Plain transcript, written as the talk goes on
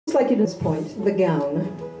like you to this point, the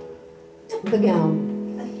gown. The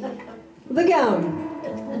gown. The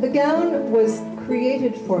gown. The gown was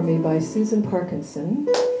created for me by Susan Parkinson.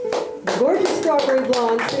 The gorgeous strawberry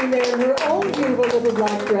blonde sitting there in her own beautiful little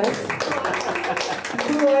black dress,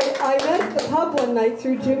 who I met at the pub one night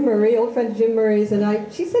through Jim Murray, old friend Jim Murray's,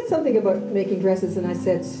 and she said something about making dresses, and I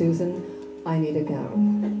said, Susan, I need a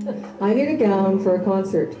gown. I need a gown for a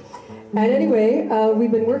concert. And anyway,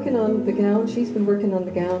 we've been working on the gown. She's been working on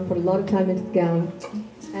the gown, put a lot of time into the gown.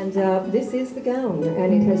 And this is the gown,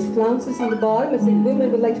 and it has flounces in the bottom. If the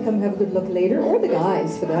women would like to come have a good look later, or the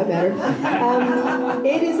guys for that matter.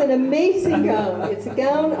 It is an amazing gown. It's a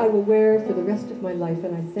gown I will wear for the rest of my life,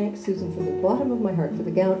 and I thank Susan from the bottom of my heart for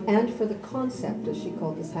the gown and for the concept, as she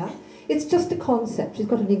called this hat. It's just a concept. She's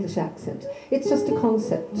got an English accent. It's just a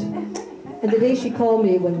concept. And the day she called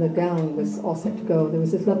me when the gown was all set to go, there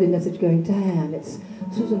was this lovely message going, Diane, it's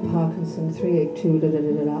Susan Parkinson, 382,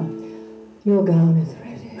 da-da-da-da-da. Your gown is ready.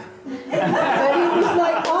 And it was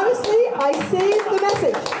like, honestly, I saved the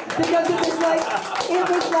message, because it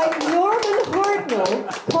was like Norman Hartnell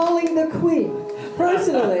calling the Queen.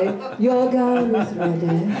 Personally, your gown is ready.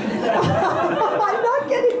 I'm not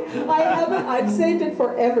kidding. I've saved it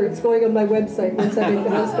forever. It's going on my website once I make the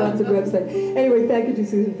House Sponsored website. Anyway, thank you to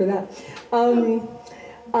Susan for that.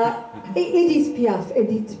 Edith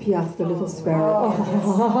Piaf, the little sparrow.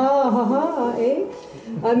 Eh?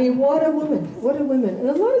 I mean, what a woman, what a woman. And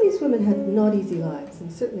a lot of these women had not easy lives,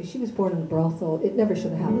 and certainly she was born in a brothel. It never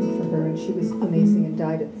should have happened for her, and she was amazing and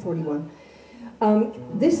died at 41.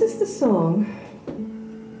 This is the song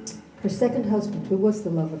her second husband, who was the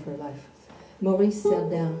love of her life, Maurice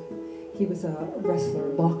Sardin. He was a wrestler,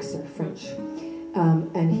 a boxer, French,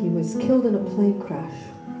 and he was killed in a plane crash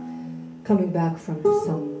coming back from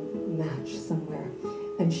some match somewhere.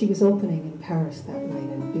 And she was opening in Paris that night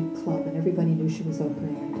in a big club, and everybody knew she was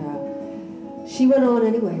opening. And she went on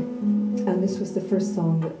anyway. And this was the first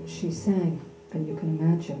song that she sang. And you can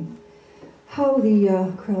imagine how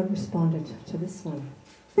the crowd responded to this one.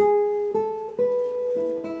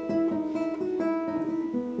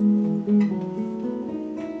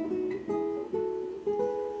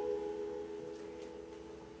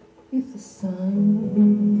 If the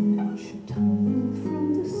sun should tumble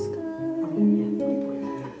from the sky,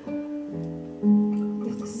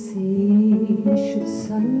 if the sea should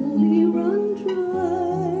suddenly run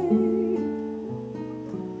dry,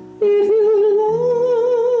 if you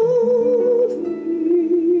love me,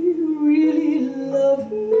 really love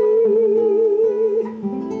me,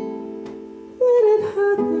 let it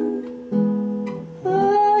happen, I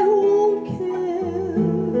won't care.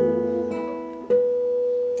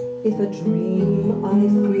 If a dream I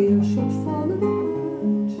fear should fall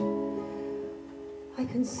apart, I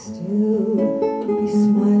can still be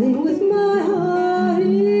smiling with my heart.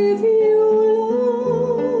 If you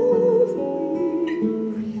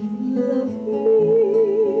love me,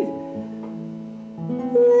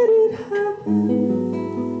 let it happen,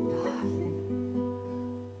 darling.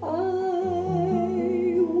 I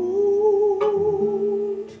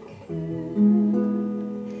won't care.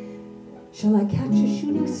 Shall I catch a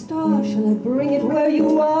shooting star? Shall I bring it where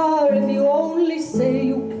you are? If you only say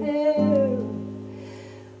you care,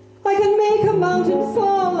 I can make a mountain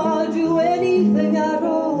fall. I'll do anything at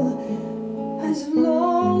all, as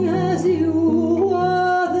long as you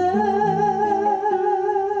are there.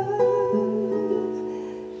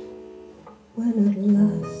 When at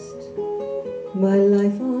last my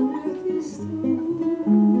life on earth is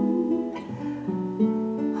through,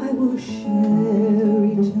 I will share